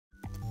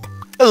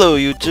Hello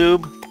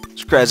YouTube,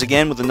 it's Kraz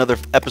again with another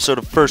episode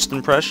of First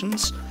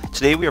Impressions.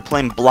 Today we are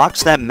playing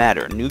Blocks That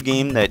Matter, a new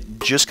game that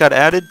just got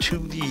added to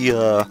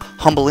the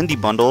Humble Indie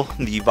Bundle,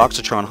 the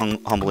Voxatron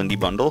Humble Indie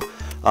Bundle.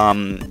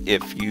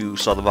 If you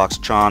saw the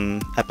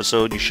Voxatron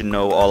episode, you should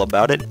know all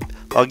about it.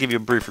 I'll give you a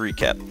brief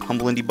recap.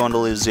 Humble Indie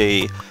Bundle is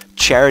a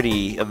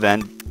charity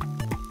event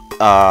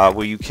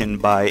where you can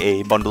buy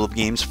a bundle of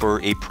games for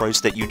a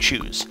price that you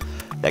choose.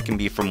 That can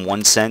be from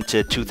 1 cent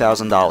to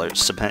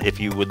 $2,000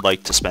 if you would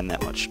like to spend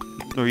that much,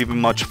 or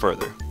even much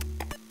further.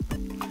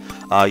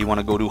 You want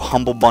to go to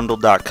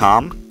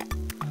humblebundle.com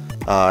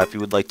if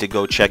you would like to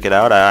go check it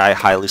out. I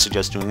highly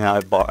suggest doing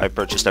that. I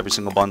purchased every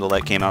single bundle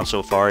that came out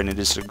so far, and it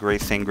is a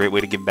great thing, great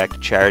way to give back to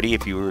charity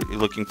if you were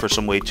looking for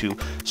some way to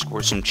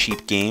score some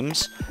cheap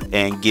games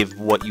and give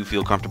what you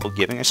feel comfortable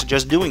giving. I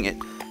suggest doing it.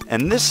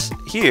 And this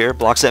here,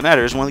 Blocks That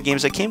Matter, is one of the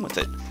games that came with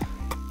it.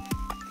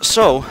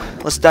 So,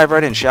 let's dive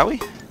right in, shall we?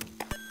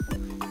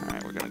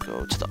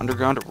 It's the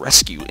Underground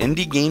Rescue.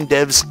 Indie game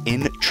devs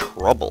in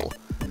trouble.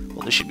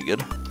 Well, this should be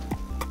good.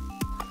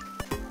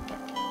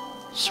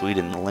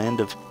 Sweden, the land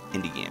of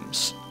indie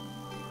games.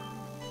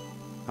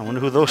 I wonder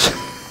who those...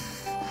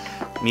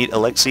 Meet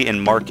Alexei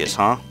and Marcus,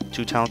 huh?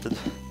 Two talented...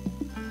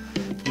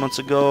 2 months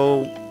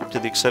ago, to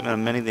the excitement of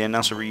many, they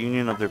announced a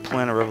reunion of their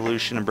plan, a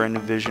revolution, a brand new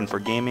vision for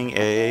gaming,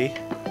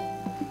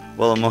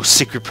 well, a most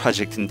secret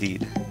project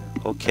indeed.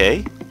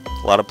 Okay.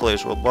 A lot of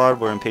players worldwide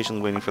were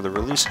impatiently waiting for the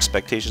release.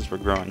 Expectations were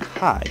growing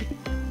high.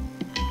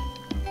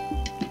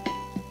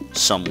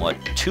 Somewhat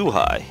too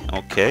high.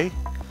 Okay.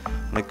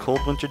 On a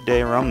cold winter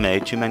day around May,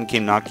 2 men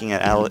came knocking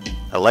at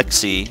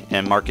Alexei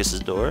and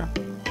Marcus's door.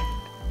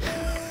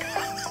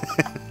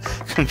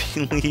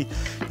 Conveniently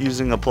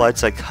using applied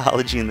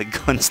psychology and the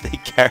guns they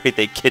carried,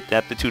 they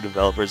kidnapped the 2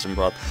 developers and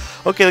brought...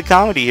 Okay, the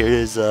comedy here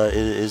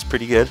is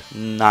pretty good.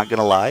 Not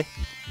gonna lie.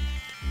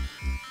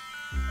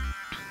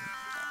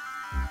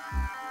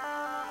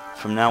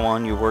 From now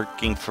on, you're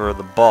working for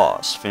the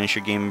boss. Finish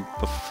your game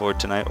before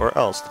tonight or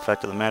else. The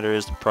fact of the matter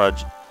is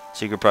the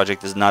secret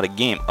project is not a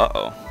game.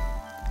 Uh-oh.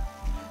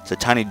 It's a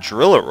tiny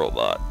driller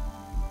robot.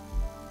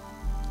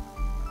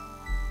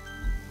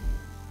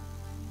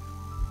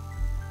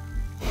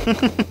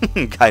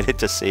 Guided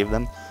to save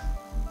them.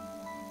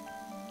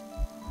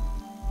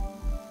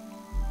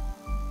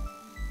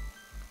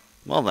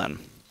 Well then,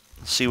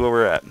 let's see where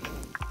we're at.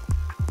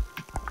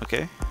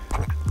 Okay.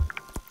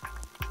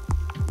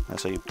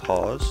 That's how you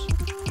pause.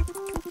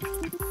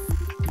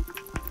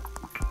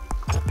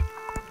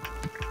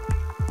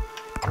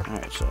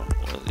 Alright, so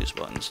what do these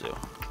buttons do?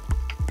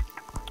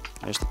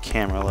 There's the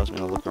camera, allows me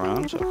to look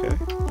around, okay.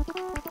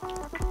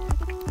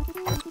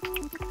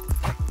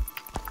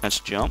 Let's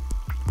jump.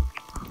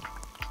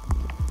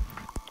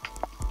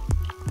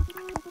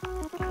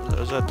 What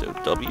does that do?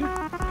 W?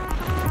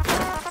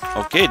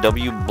 Okay,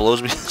 W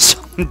blows me.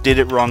 Someone did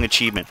it wrong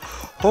achievement.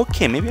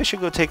 Okay, maybe I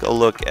should go take a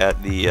look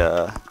at the,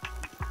 I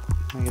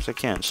guess I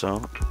can,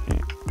 so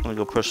I'm gonna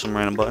go push some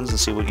random buttons and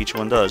see what each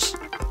one does.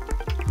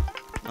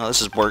 Oh,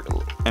 this is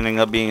ending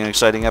up being an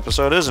exciting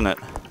episode, isn't it?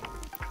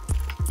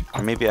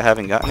 Or maybe I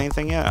haven't gotten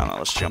anything yet? I don't know,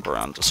 let's jump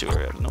around to see where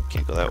we're at. Nope,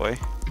 can't go that way.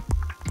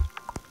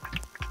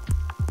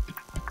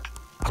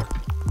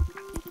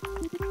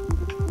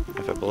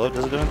 If I blow up,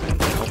 does it do anything?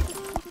 Nope.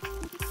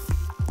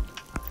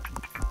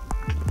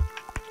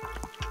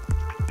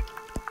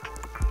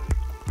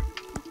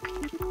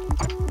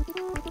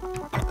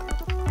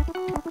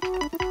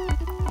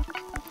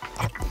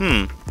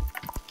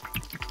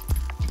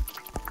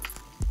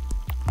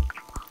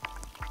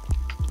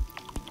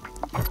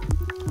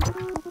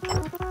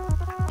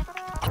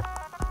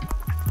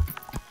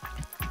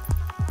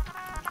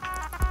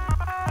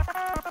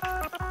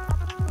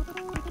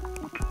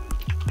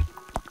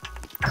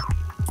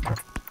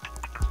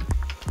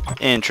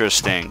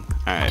 Interesting.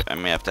 Alright, I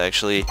may have to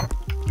actually...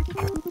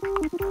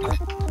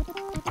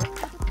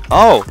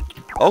 Oh!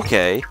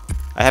 Okay.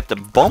 I have to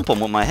bump them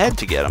with my head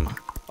to get them.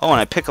 Oh, and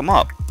I pick them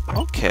up.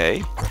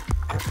 Okay.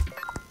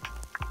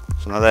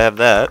 So now that I have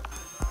that.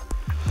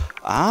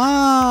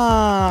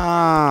 Ah!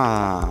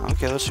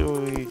 Okay, let's see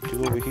what we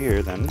do over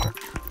here then.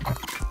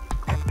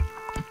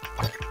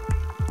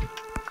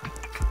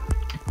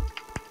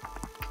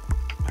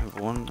 I have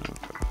one...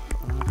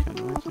 I can't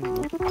do anything.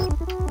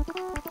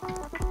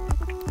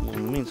 In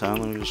the meantime,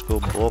 let me just go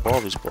blow up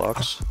all these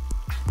blocks.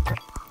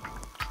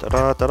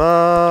 Ta-da,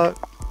 ta-da!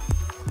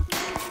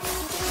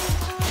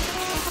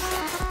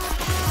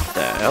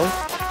 The hell?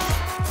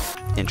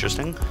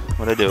 Interesting.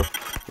 What'd I do?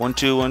 1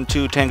 2 1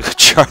 2 Tango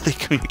Charlie.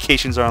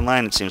 Communications are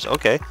online, it seems.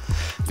 Okay.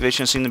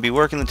 Activation seems to be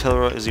working. The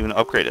teller is even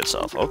upgraded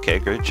itself. Okay,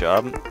 great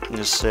job. And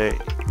to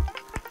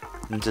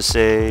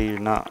say you're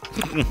not.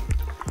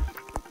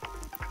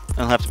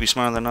 I'll have to be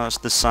smarter than us.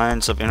 The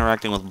science of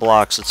interacting with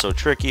blocks, it's so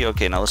tricky.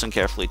 Okay, now listen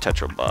carefully,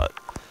 Tetrabot.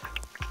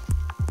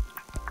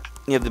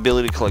 You have the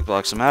ability to collect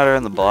blocks of matter,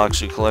 and the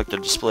blocks you collect are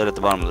displayed at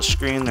the bottom of the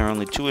screen. There are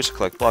only 2 ways to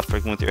collect blocks: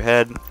 breaking with your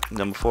head,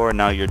 done before, and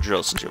now your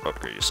drill, since you've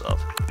upgraded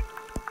yourself.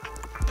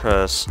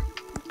 Press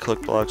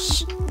collect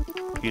blocks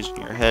using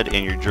your head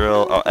and your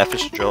drill. Oh, F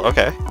is your drill.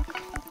 Okay.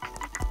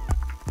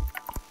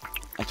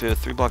 Activate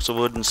 3 blocks of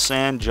wood and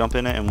sand, jump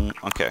in it, and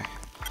okay.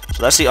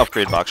 So that's the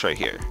upgrade box right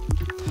here.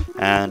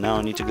 And now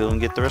I need to go and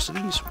get the rest of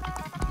these.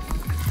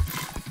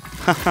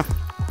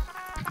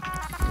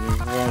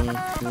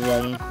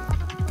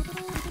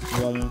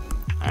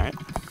 Alright.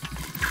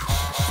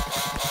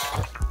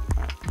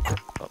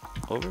 Up,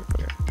 over,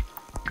 okay.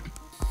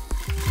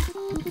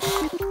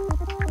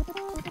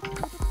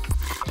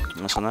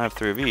 So now I have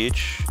 3 of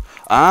each.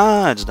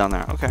 Ah, it's down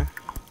there, okay.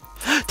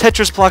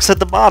 Tetris blocks at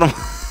the bottom!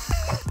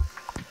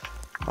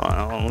 Hold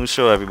on, let me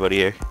show everybody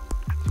here,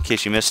 in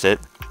case you missed it.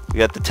 We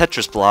got the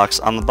Tetris blocks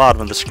on the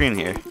bottom of the screen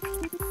here.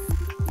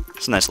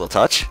 It's a nice little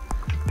touch.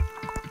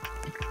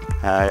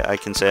 I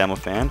can say I'm a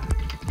fan.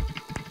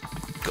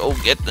 Go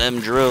get them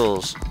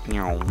drills.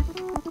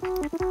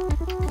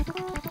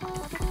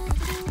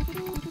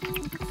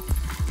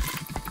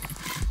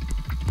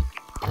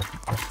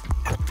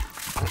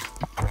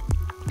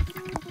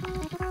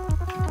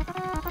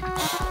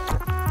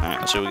 Alright,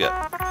 let's see what we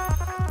got.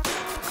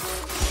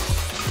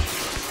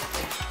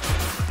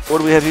 What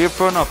do we have here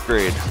for an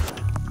upgrade?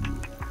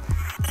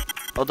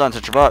 Hold on,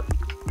 Tetrabot.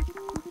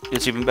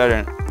 It's even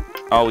better.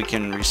 Oh, we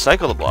can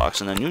recycle the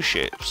blocks into new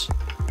shapes.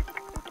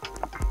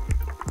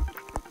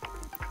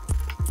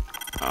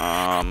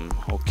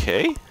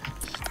 Okay.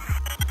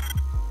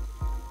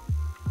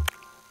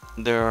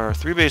 There are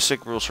 3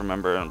 basic rules to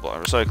remember in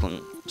block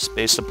recycling.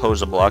 Space to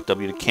pose a block,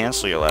 W to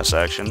cancel your last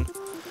action.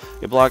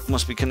 Your block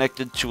must be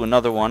connected to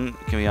another one.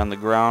 It can be on the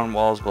ground,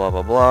 walls, blah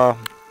blah blah.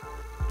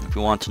 If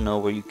you want to know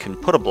where you can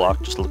put a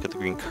block, just look at the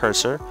green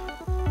cursor.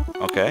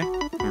 Okay.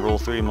 In rule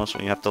 3,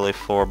 you have to lay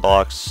 4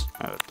 blocks.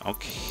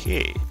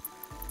 Okay.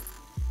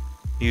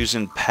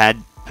 Using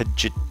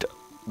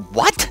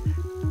what?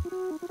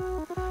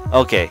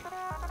 Okay.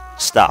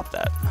 Stop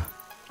that.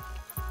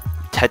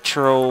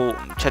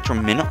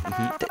 Tetromino?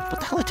 What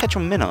the hell is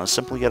tetromino?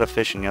 Simply get a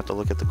fish and you have to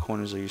look at the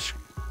corners of your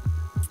screen.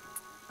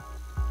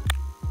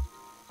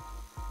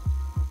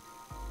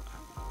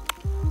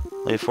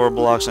 Lay 4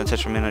 blocks in a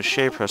tetromino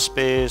shape, press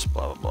space,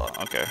 blah blah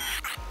blah. Okay.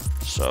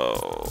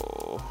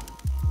 So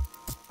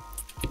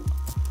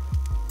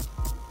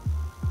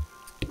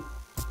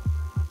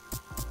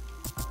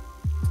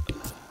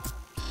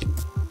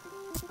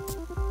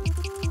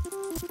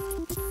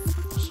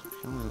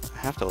I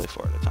have to lay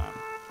 4 at a time.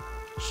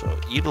 So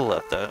E to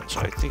left that, so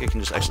I think I can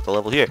just exit the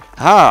level here.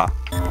 Ha!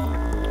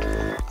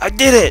 I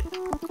did it!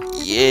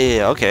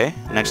 Yeah, okay.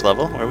 Next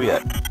level, where are we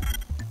at?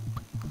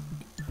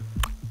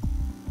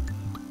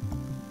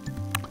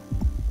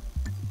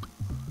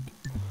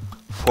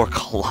 Four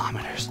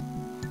kilometers.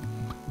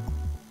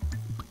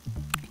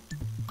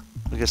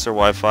 I guess their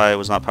Wi-Fi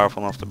was not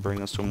powerful enough to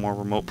bring us to a more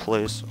remote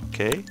place.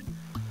 Okay.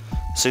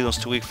 The signal's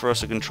too weak for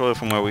us to control it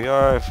from where we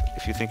are.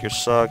 If you think you're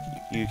stuck,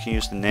 you can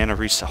use the nano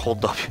reset.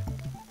 Hold W.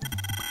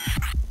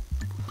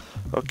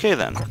 Okay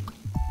then.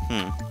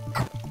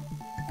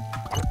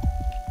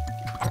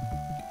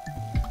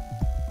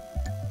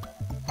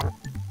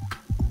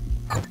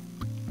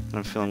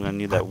 I'm feeling I'm gonna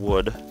need that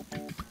wood.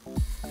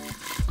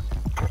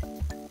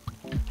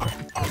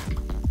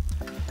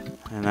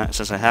 And that,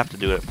 since I have to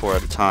do it 4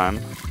 at a time,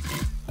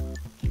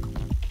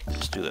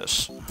 let's do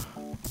this.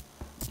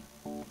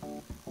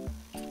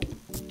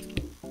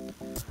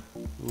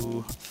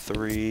 2,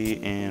 3,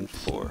 and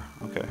 4.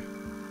 Okay.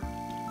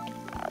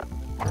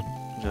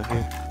 Is that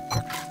here?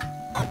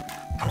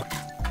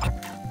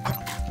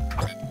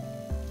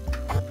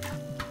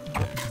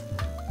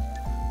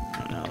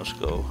 And now let's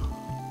go.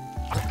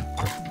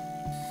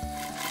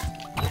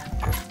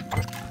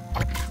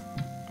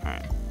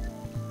 Alright.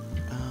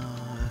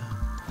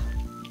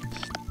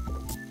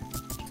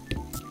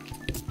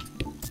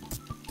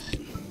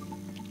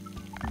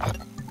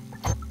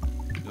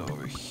 Go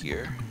over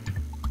here.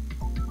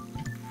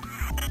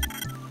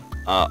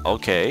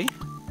 Okay.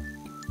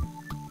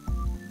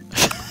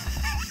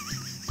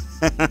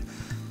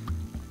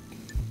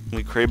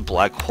 We create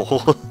black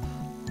hole.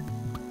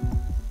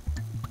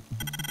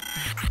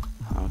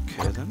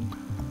 Okay then.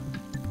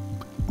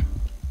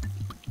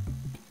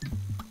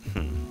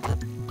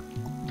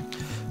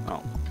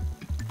 Oh.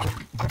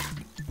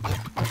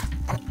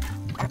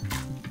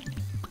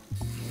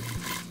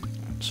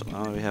 So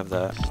now we have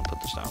that. I'll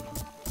put this down.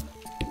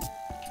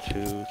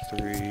 2,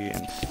 3,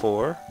 and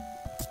 4.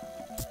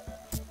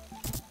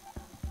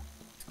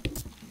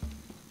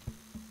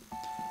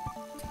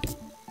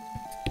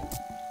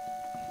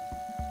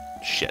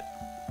 Shit.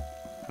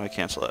 How do I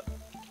cancel that?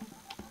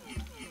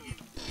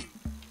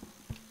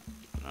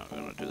 No, we're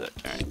gonna do that.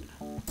 Alright.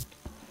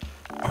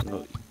 I'm gonna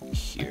go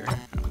here.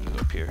 I'm gonna go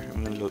up here.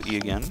 I'm gonna go E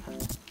again.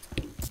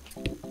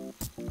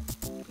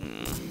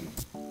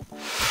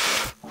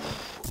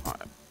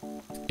 Alright.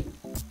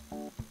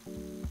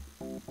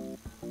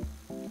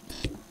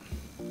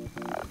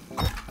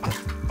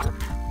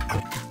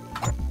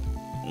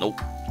 Nope.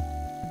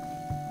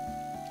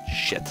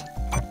 Shit.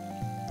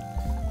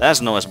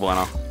 That's no es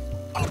bueno.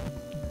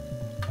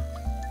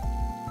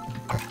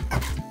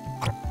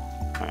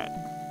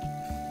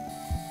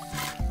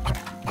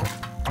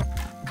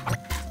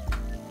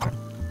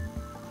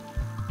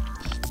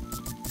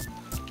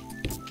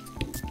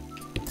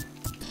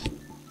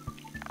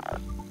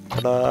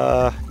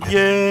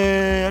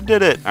 Yay! I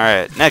did it!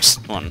 Alright,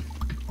 next one.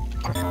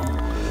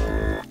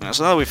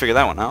 So now that we figured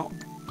that one out.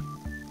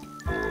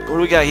 What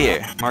do we got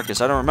here?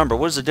 Marcus, I don't remember.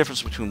 What is the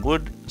difference between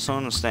wood,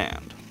 stone, and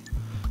stand?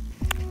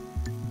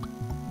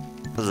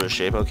 This is a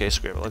shape. Okay,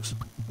 scribblix.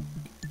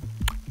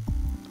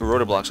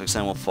 Eroded blocks like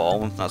sand will fall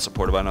when not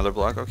supported by another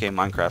block. Okay,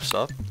 Minecraft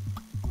stuff.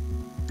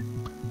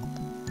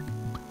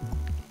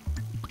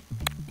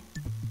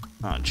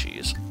 Oh,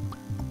 jeez.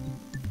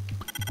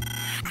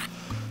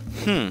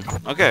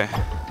 Okay.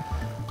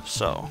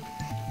 So.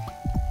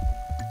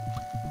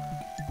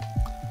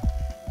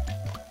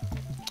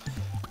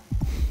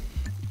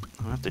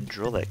 I have to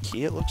drill that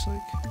key, it looks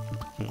like.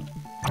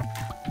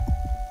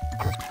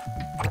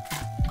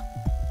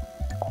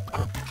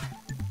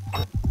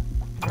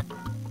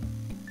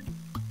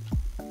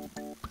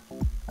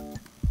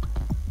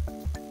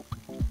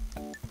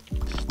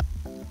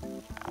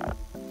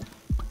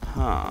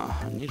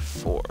 I need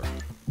 4.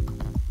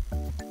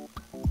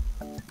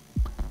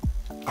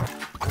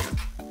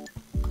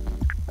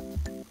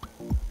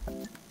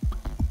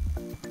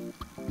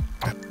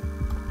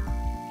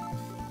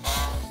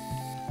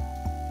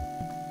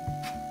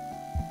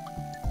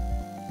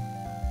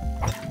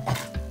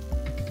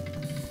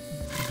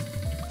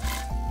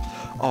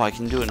 Oh, I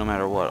can do it no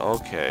matter what.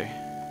 Okay.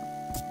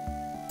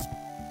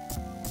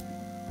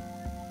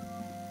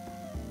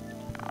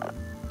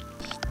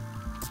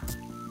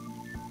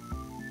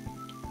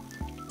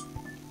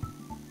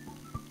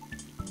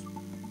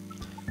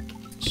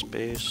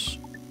 Space.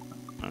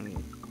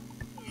 And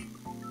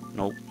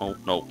nope, nope,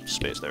 nope.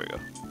 Space. There we go.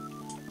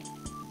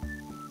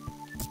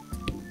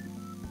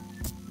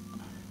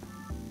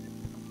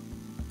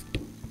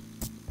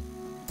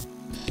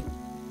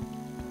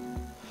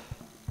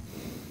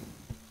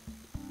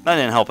 That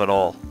didn't help at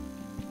all.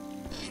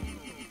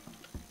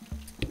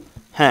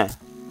 Huh.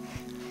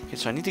 Okay,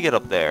 so I need to get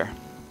up there.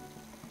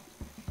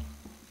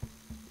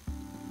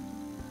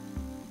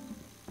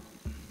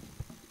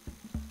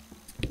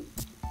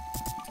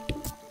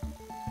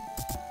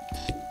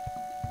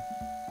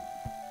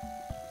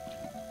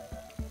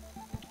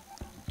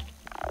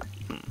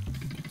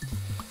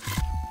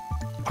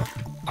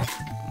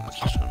 That's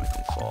just gonna make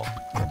them fall.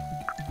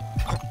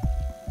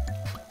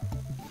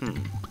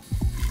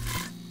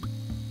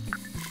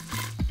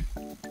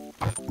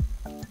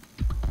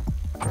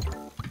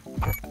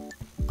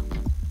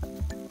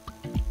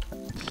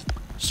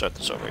 Start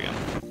this over again.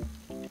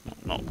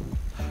 No.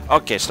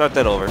 Okay, start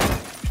that over.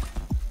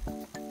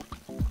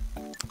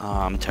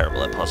 I'm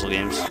terrible at puzzle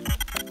games.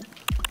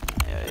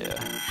 Yeah.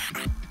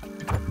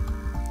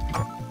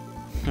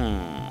 I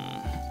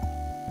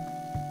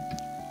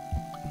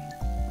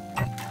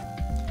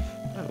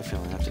have a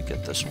feeling I have to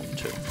get this one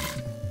too.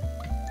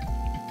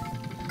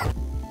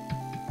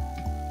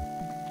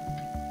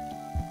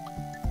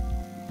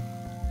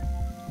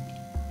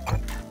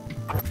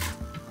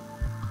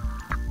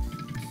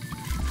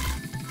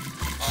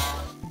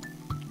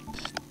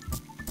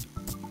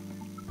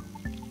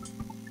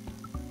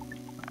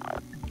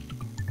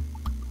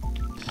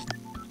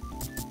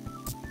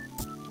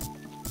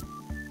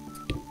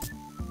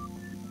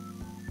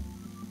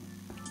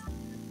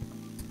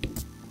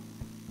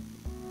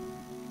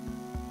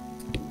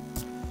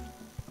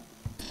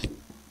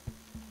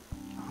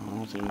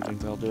 I don't think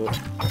they'll do it.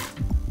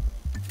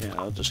 Yeah,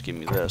 they'll just give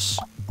me this.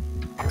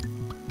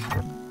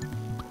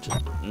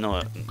 No,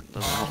 it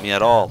doesn't help me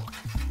at all.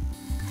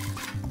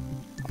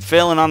 I'm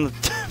failing on the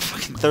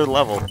fucking 3rd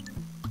level.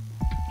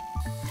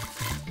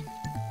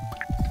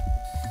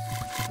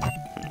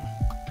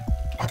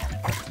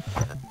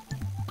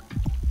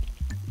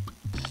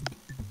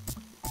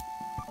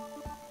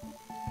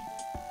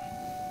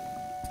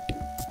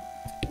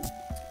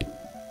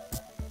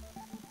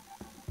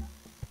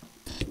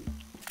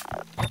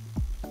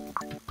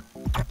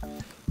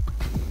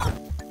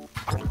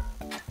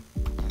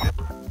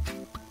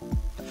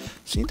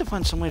 So I need to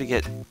find some way to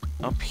get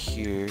up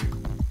here.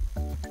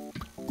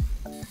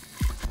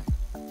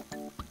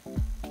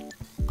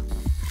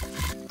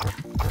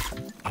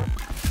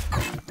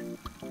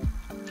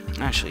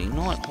 Actually, you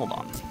know what? Hold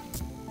on.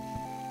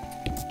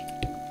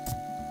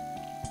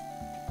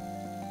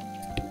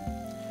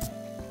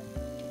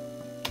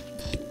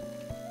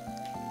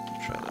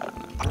 Try that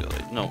and then be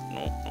like, no.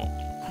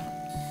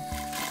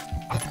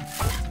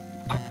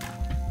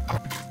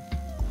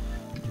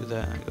 Do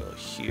that and go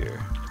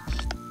here.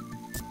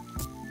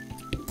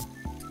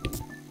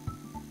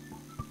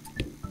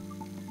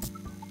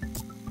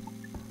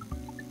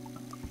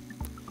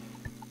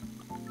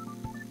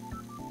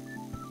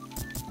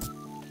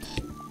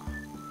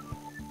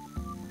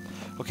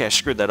 Okay, I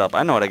screwed that up.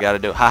 I know what I gotta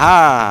do.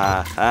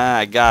 Haha! -ha!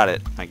 I got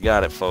it. I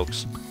got it,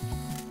 folks.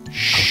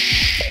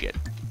 Shit.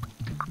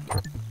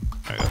 There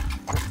we go.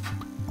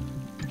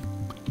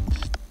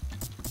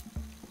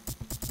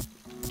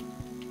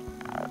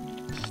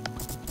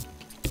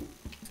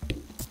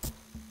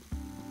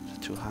 Is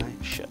it too high?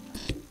 Shit.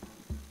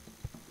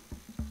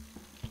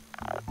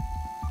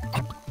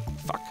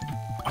 Fuck.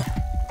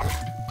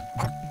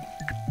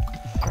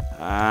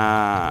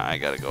 I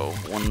gotta go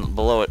one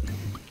below it.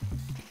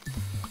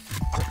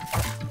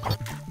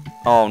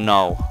 Oh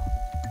no.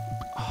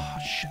 Oh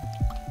shit.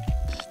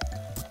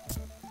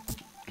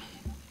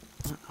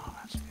 Oh,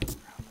 that's good.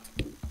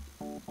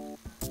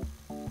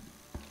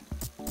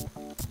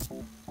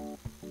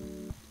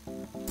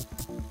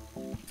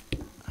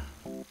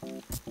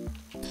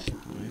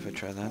 Maybe if I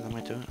try that, that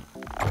might do it.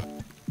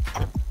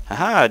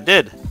 Haha, I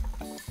did.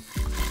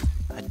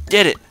 I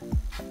did it.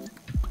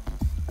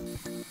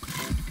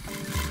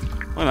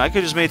 Wait a minute, I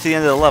could just made it to the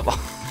end of the level.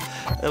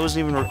 That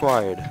wasn't even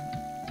required.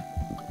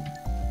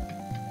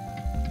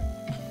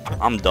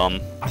 I'm dumb.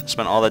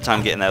 Spent all that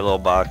time getting that little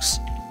box.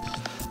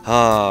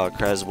 Ah,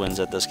 Kraz wins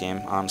at this game,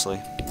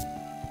 honestly.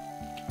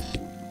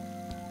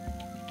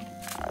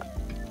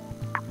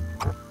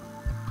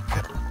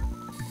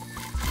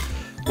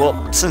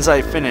 Well, since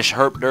I finished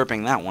herp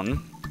derping that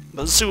one,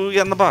 let's see what we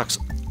got in the box.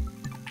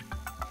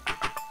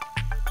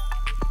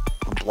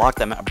 Block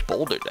that map.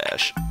 Boulder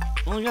Dash.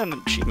 Well, we got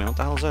an achievement. What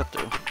the hell does that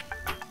do?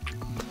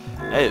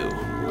 Oh.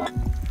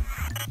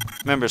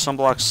 Remember, some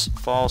blocks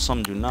fall,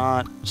 some do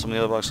not. Some of the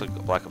other blocks, like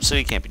Black Ops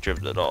City, can't be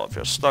driven at all. If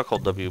you're stuck,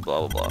 hold W,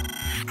 blah, blah, blah.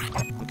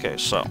 Okay,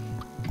 so.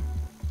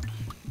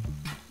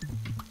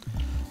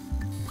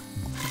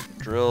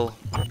 Drill.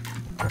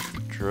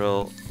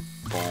 Drill.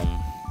 Boom.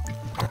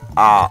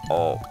 Ah,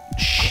 oh,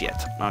 shit.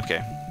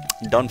 Okay.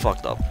 Done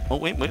fucked up. Oh,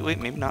 wait,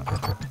 maybe not.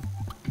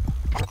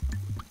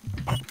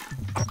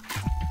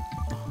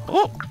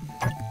 Oh!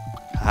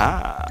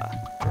 Ah.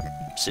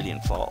 Obsidian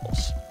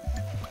Falls.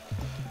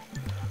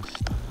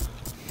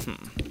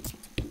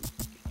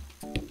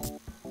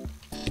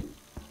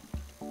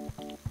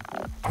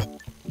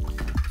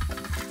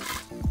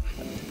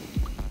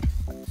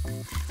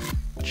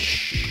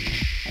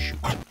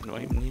 Do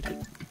I even need it?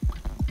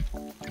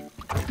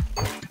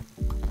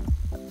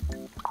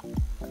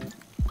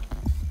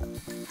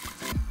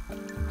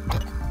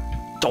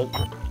 Don't.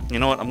 You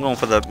know what? I'm going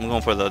for the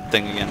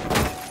thing again.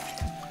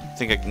 I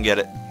think I can get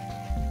it.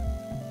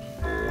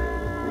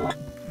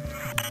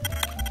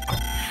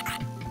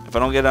 If I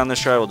don't get it on this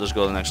try, we'll just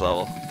go to the next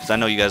level. Because I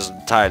know you guys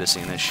are tired of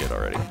seeing this shit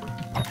already.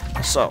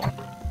 So.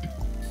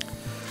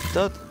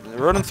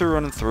 Running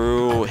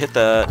through. Hit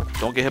that.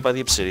 Don't get hit by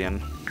the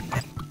obsidian.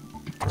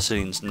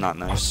 Obsidian's not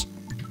nice.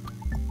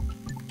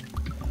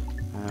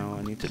 Now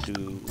I need to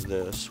do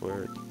this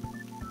where...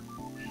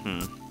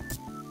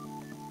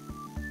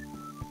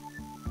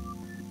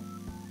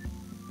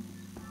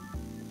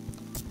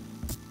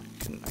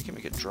 I can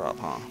make it drop,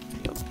 huh?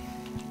 Yep.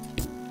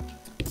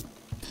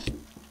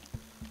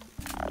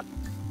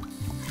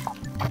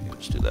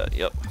 Let's do that,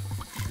 yep.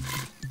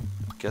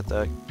 Get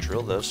that,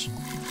 drill this.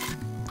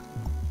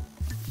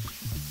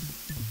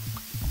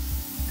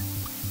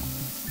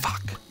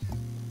 Fuck.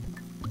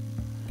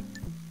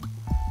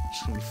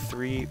 It's gonna be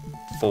 3,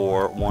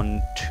 4,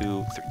 1, 2,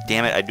 3.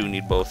 Damn it, I do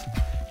need both.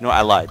 You know what,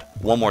 I lied.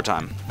 One more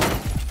time.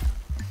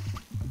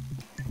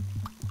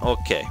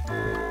 Okay.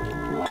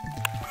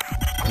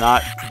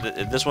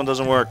 If this one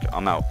doesn't work,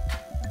 I'm out.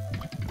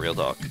 Real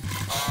dog.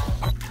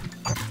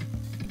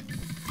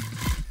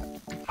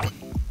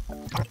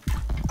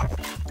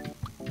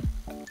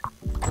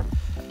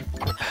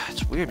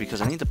 It's weird because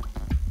I need to...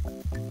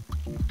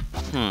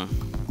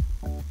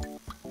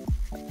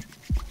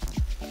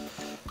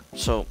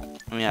 So,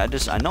 I mean, I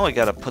know I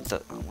gotta put the...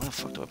 Where the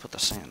fuck do I put the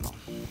sand, though?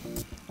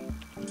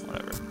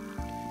 Whatever.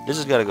 This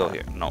has gotta go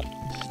here. No.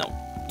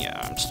 Yeah,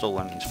 I'm still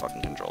learning these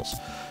fucking controls.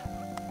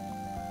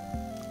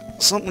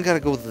 Something gotta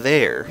go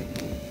there.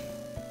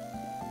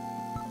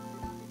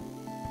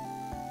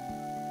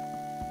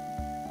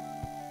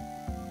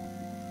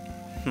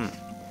 I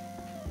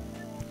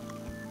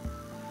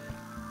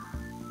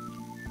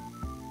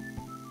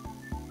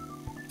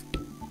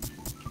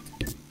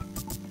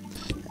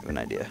have an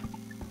idea.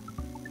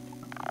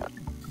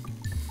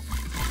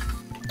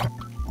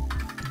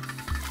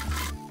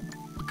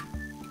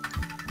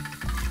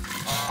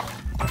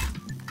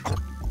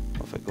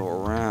 If I go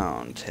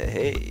around,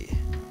 hey.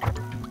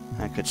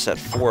 I could set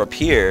 4 up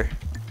here.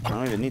 I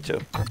don't even need to.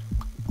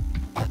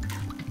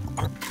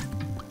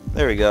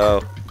 There we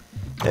go.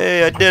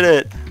 Hey, I did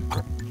it!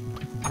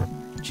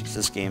 Jeez,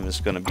 this game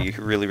is going to be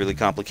really, really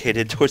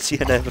complicated towards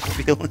the end, I have a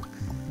feeling.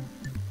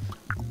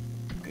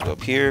 Go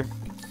up here,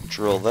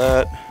 drill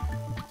that,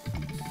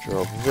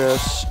 drill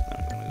this,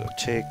 I'm going to go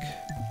take...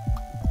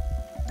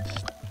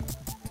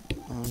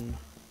 1...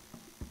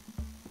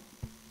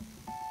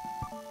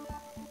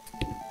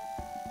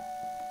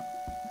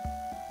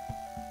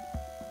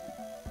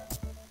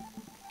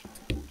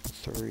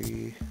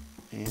 3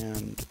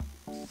 and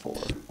 4.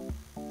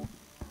 I'm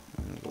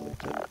gonna go like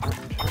that.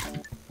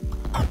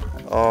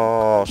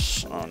 Oh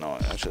no,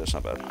 actually that's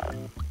not bad.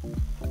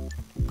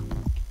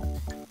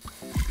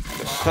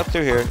 Okay, cut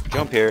through here,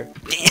 jump here.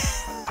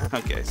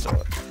 Okay,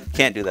 so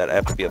can't do that. I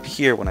have to be up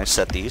here when I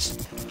set these.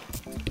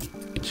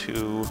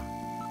 2,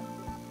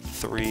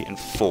 3, and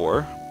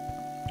 4.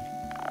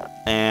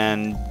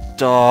 And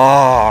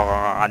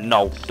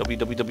no.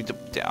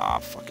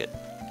 Fuck it.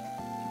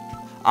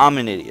 I'm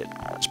an idiot.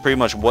 It's pretty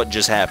much what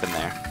just happened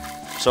there.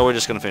 So we're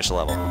just gonna finish the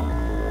level.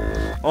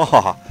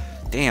 Oh,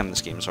 damn,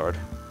 this game's hard.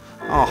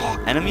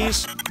 Oh,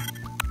 enemies?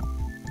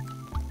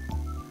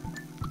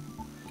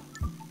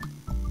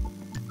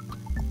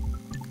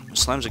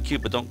 Slimes are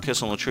cute, but don't kiss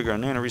them. Will trigger a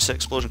nano reset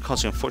explosion,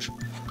 causing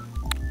unfortunate.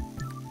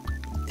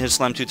 Hit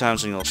slime 2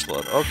 times and you'll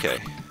explode. Okay.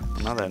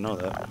 Well, now that I know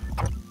that.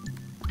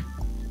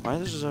 Why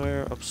is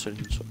there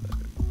upsetting so bad?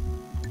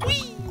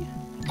 Whee!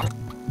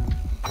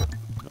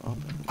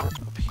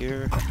 Up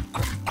here.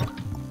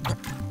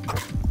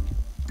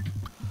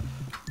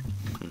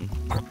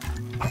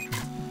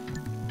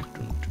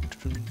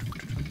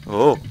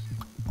 Oh!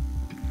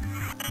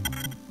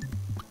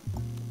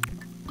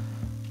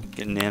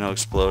 Get nano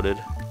exploded.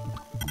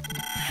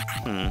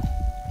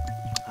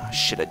 Oh,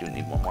 shit, I do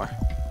need one more.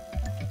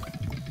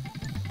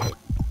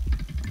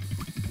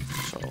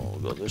 So we'll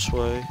go this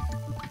way.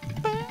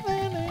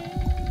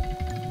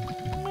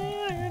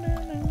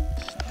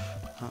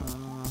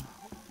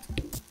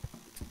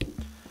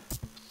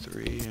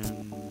 3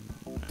 and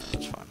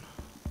that's fine.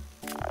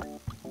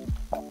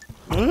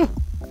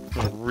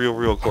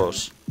 Real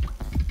close.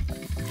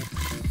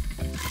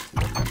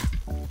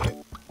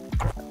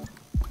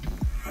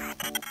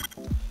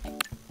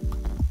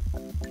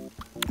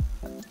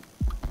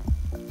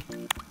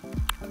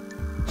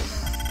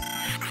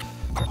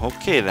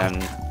 Okay then,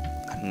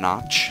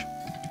 notch.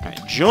 Alright,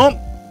 jump!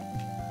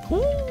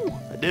 Woo!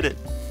 I did it.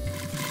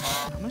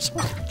 How am I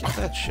supposed to get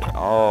that shit?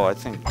 Oh, I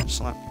think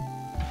son of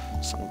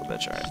a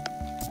bitch, alright.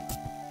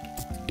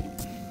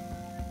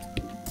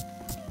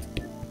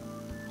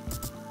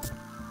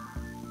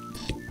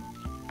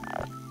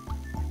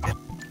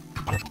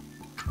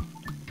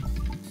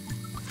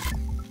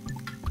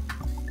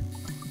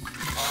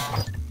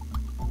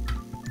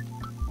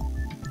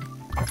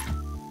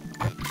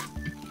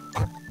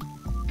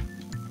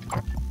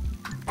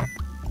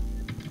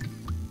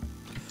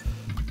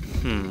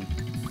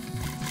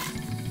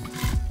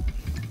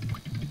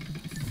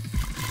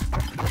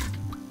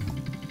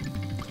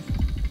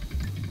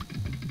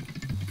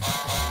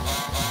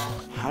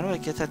 How do I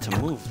get that to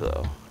move,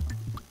 though?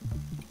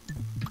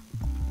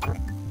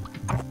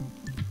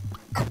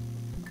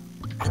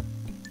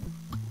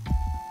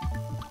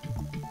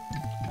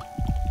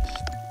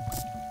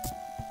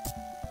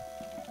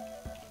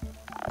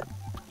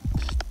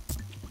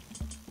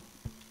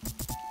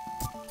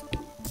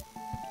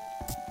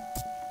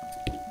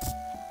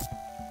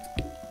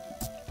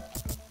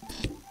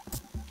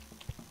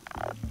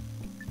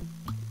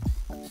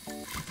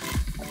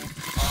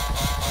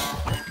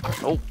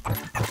 Oh,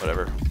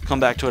 whatever. Come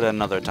back to it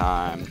another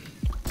time.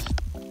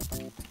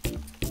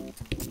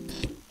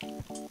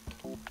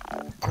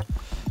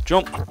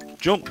 Jump!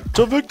 Jump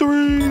to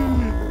victory!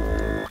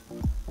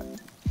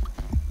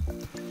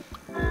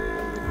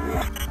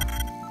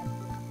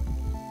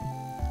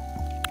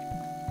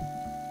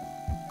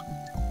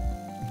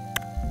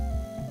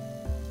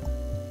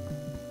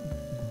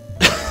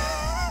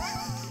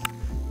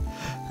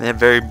 They have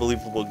very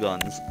believable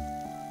guns.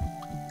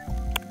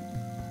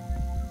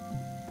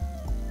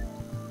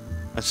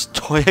 That's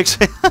toy X.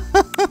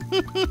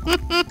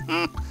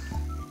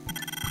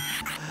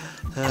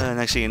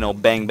 Next thing you know,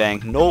 bang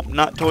bang. Nope,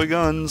 not toy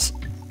guns.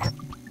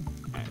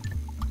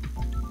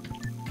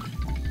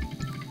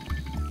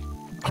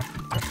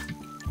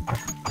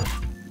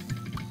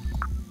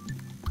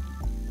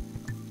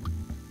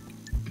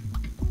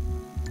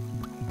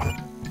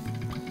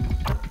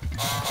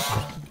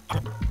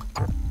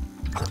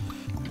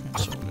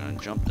 So we're gonna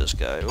jump this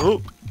guy.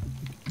 Oh.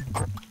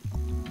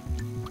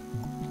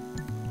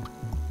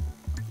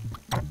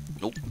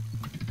 Nope.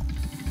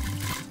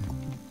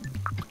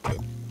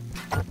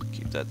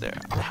 Keep that there.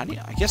 How do you,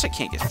 I guess I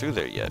can't get through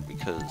there yet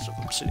because of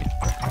obsidian.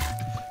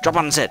 Drop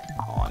on his head.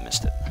 Oh, I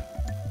missed it.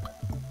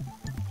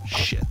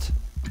 Shit.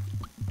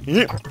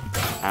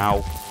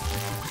 Ow.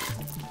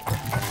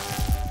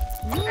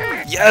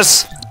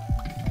 Yes!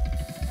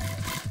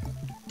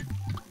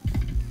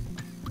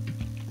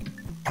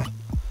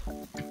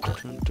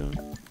 Dun dun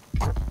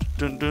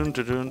dun dun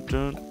dun dun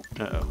dun.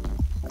 Uh-oh.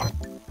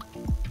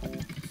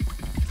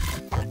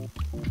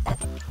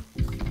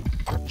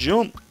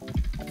 Jump!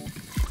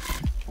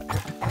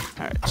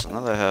 Alright, so now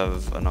that I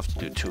have enough to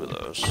do 2 of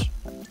those.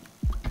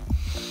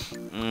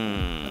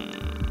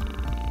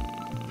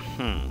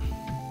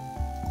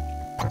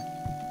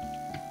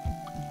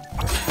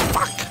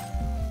 Fuck!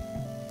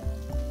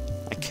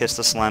 I kissed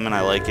the slime and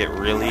I like it,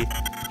 really?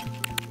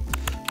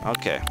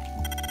 Okay.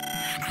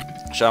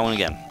 Shot one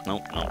again.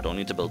 Nope, no, don't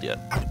need to build yet.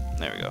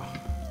 There we go.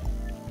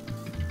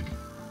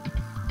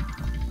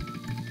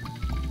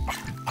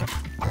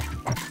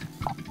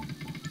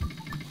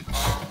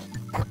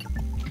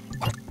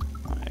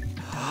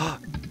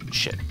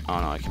 Shit. Oh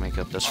no, I can make it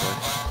up this way.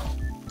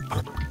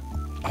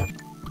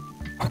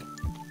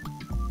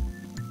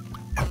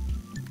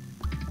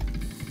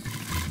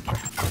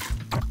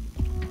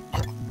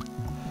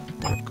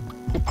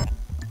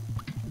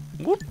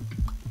 Whoop.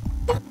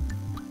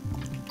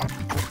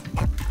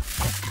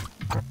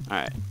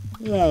 Alright.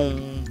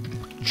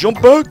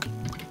 Jump back!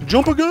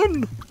 Jump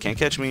again! Can't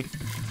catch me.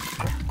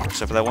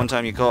 Except for that one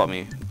time you caught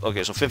me.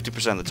 Okay, so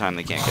 50% of the time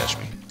they can't catch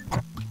me.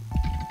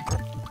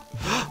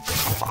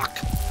 Fuck.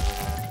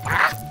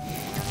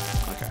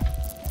 Okay.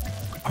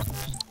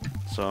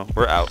 So,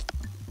 we're out.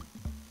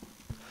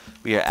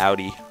 We are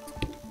outie.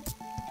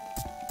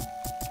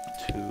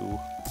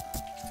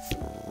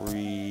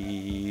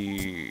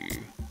 3,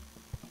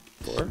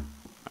 4.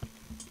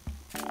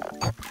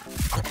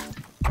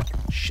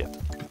 Shit.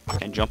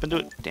 Can't jump into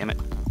it? Damn it.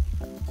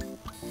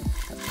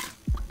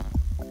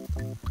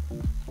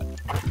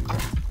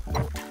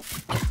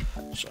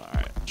 So,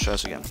 alright. Try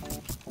this again.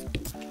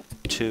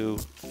 2,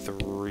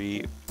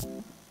 3,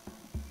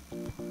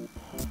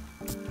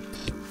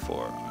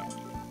 4.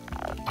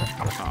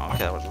 Oh, okay,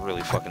 that was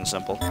really fucking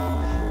simple.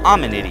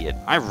 I'm an idiot.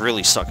 I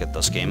really suck at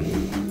this game.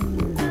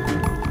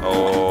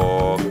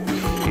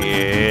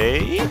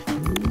 Okay.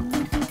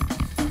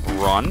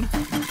 Run.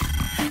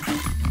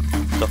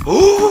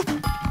 Oh!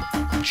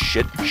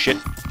 Shit, shit.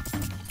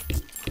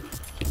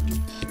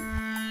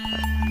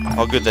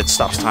 Oh, good, that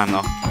stops time,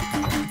 though.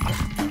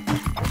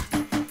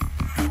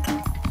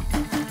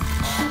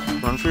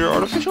 Run for your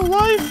artificial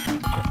life!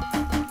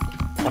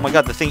 Oh my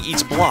god, the thing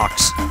eats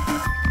blocks.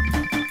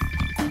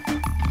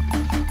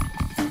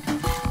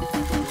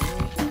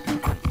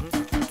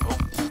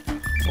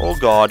 Oh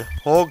god,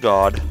 oh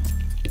god.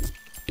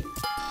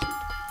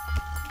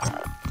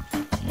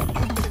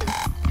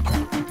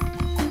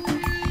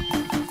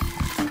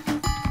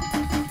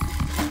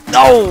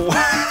 No!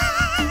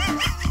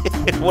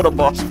 What a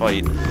boss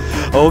fight.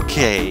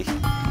 Okay.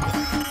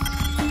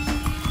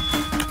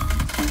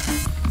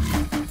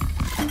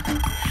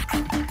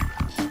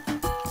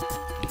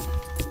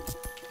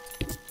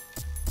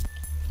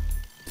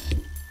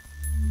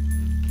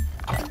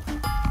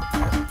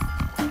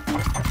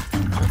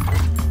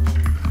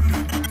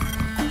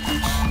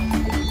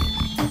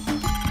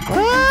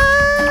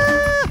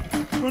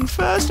 Run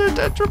faster,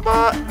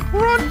 Tetrabot!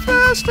 Run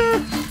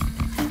faster!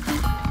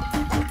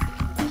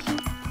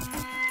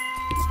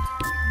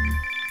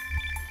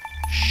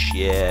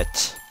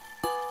 Shit.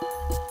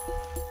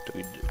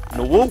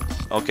 No, whoa!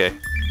 Okay.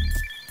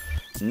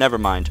 Never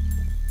mind.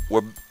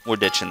 We're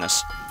ditching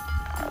this.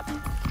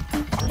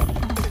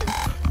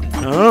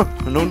 No.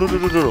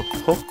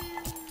 Oh.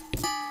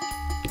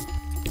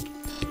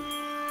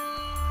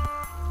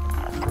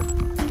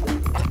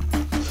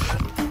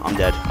 I'm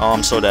dead. Oh,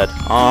 I'm so dead.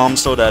 Oh, I'm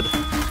so dead.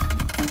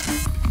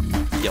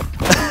 Yep.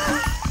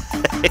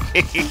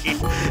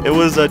 It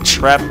was a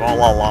trap all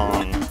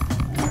along.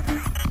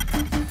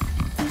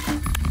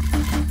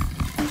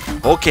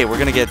 Okay, we're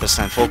gonna get this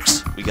time,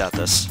 folks. We got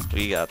this.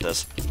 We got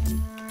this.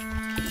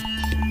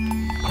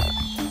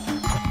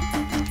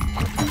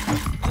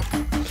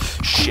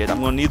 Shit, I'm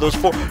gonna need those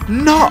 4.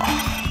 No!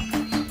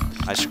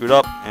 I screwed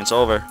up, and it's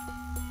over.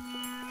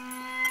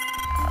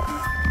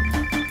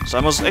 So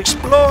I must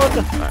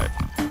explode! Alright.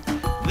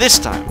 This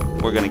time,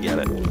 we're gonna get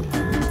it.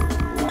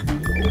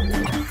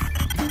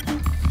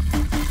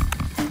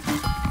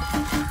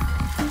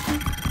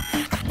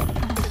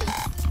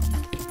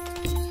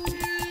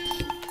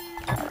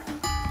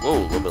 Whoa,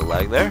 a little bit of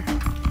lag there.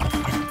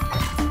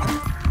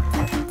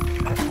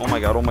 Oh my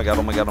god, oh my god,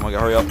 oh my god, oh my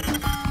god, hurry up.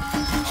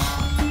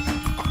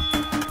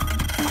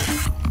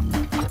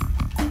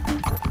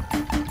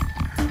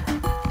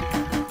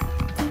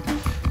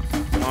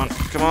 Come on,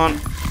 come on.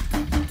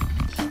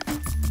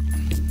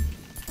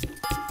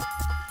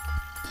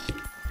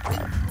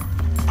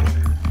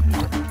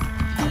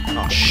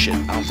 Oh shit,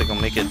 I don't think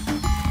I'll make it.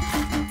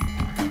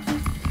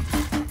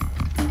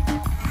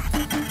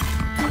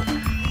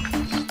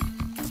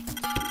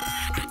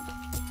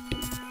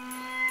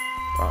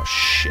 Oh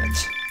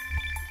shit.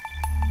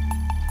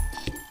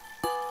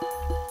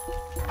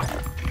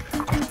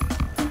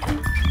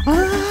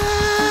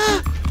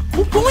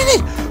 Go in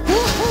it!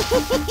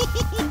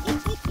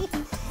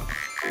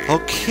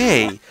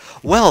 Okay,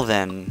 well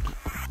then.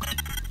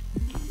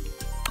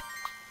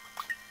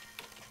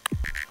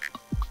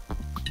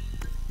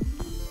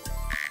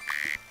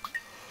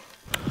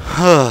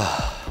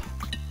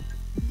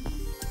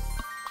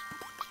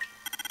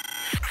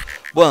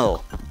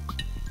 Well,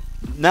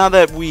 now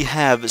that we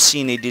have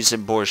seen a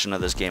decent portion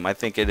of this game, I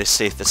think it is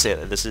safe to say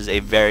that this is a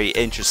very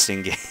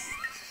interesting game.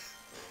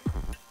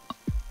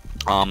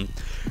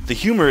 The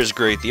humor is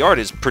great. The art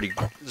is pretty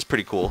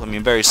cool. I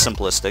mean, very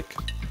simplistic.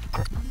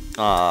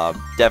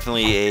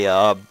 Definitely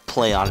a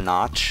play on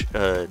Notch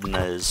in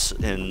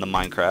the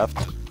Minecraft.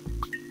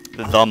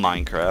 The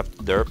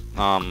Minecraft. Derp.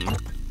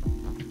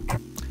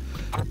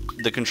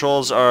 The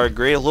controls are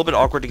great. A little bit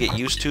awkward to get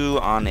used to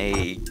on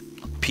a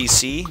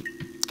PC.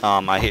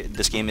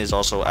 This game is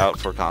also out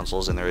for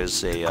consoles, and there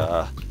is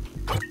a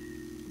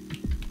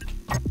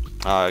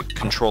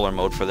controller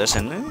mode for this,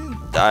 and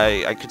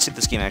I could see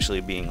this game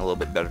actually being a little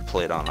bit better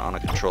played on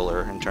a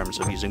controller in terms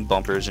of using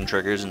bumpers and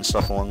triggers and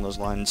stuff along those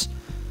lines.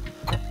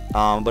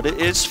 But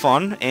it's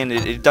fun, and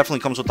it definitely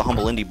comes with the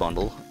Humble Indie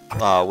Bundle,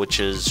 which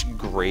is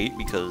great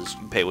because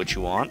you pay what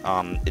you want.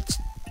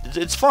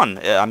 It's fun.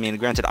 I mean,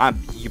 granted,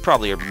 you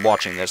probably are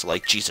watching this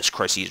like, Jesus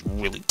Christ, he's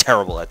really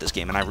terrible at this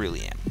game, and I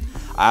really am.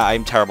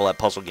 I'm terrible at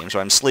puzzle games, so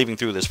I'm slaving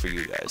through this for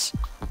you guys.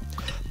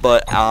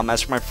 But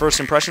as for my first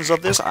impressions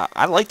of this,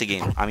 I like the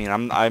game. I mean,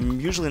 I'm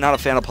usually not a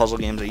fan of puzzle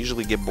games. I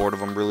usually get bored of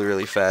them really,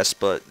 really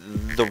fast. But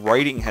the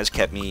writing has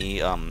kept me.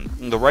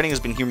 The writing has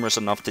been humorous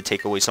enough to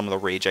take away some of the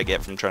rage I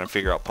get from trying to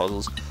figure out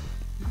puzzles.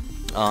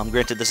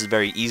 Granted, this is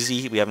very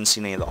easy. We haven't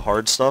seen any of the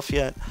hard stuff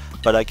yet,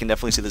 but I can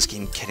definitely see this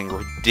game getting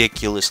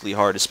ridiculously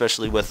hard,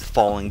 especially with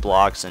falling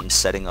blocks and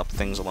setting up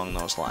things along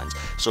those lines.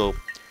 So,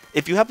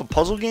 if you have a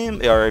puzzle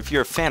game, or if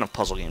you're a fan of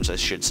puzzle games, I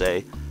should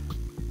say,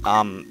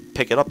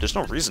 pick it up. There's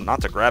no reason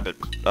not to grab it.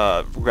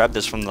 Grab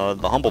this from the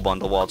Humble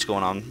Bundle while it's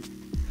going on.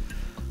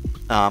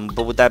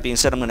 But with that being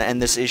said, I'm going to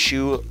end this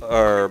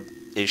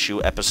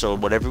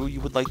episode, whatever you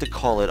would like to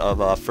call it,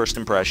 of First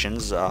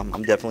Impressions.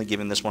 I'm definitely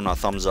giving this one a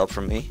thumbs up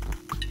from me.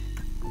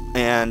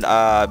 And,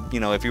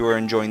 you know, if you were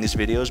enjoying these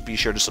videos, be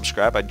sure to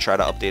subscribe. I'd try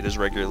to update as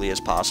regularly as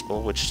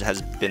possible, which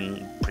has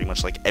been pretty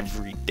much like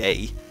every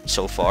day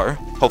so far.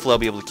 Hopefully I'll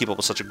be able to keep up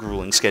with such a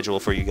grueling schedule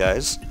for you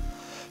guys.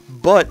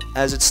 But,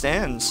 as it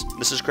stands,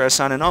 this is Chris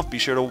signing off. Be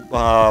sure to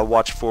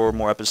watch for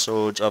more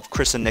episodes of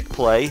Chris and Nick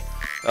Play,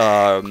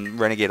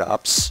 Renegade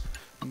Ops.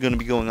 I'm going to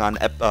be going on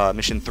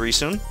Mission 3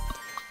 soon.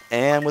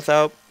 And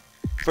without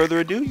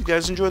further ado, you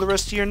guys enjoy the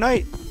rest of your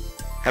night.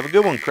 Have a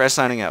good one. Chris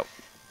signing out.